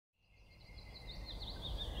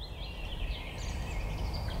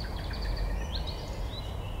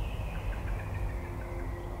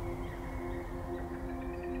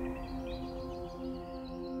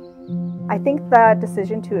I think the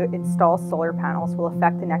decision to install solar panels will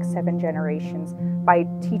affect the next 7 generations by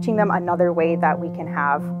teaching them another way that we can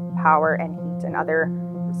have power and heat and other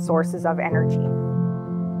sources of energy.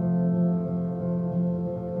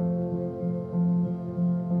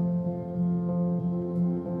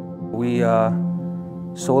 We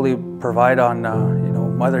solely provide on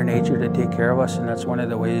Mother Nature to take care of us, and that's one of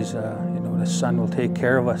the ways the sun will take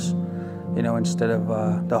care of us. Instead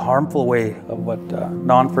of the harmful way of what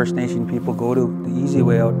non-First Nation people go to, the easy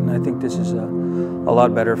way out. And I think this is a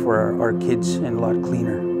lot better for our kids and a lot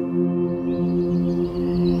cleaner.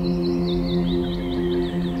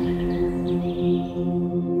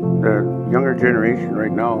 The younger generation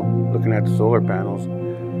right now, looking at the solar panels,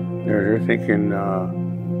 they're thinking,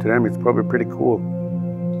 to them it's probably pretty cool.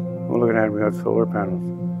 Well, look at that, we got solar panels.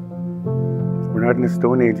 We're not in the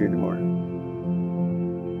Stone Age anymore.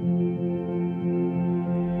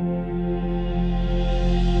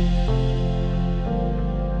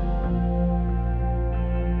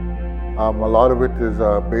 A lot of it is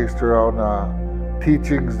based around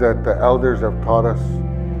teachings that the elders have taught us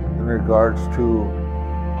in regards to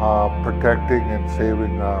protecting and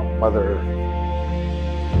saving Mother Earth.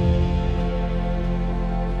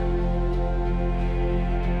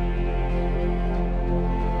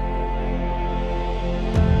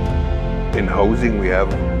 In housing, we have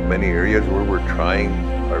many areas where we're trying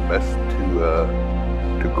our best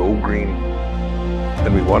to go green,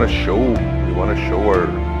 and we want to show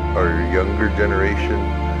our younger generation,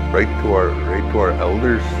 right to our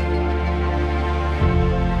elders.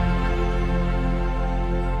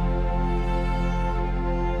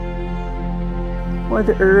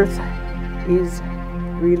 Mother Earth is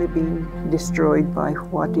really being destroyed by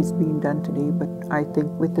what is being done today, but I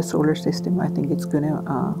think with the solar system, I think it's going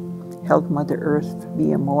to help Mother Earth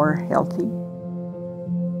be a more healthy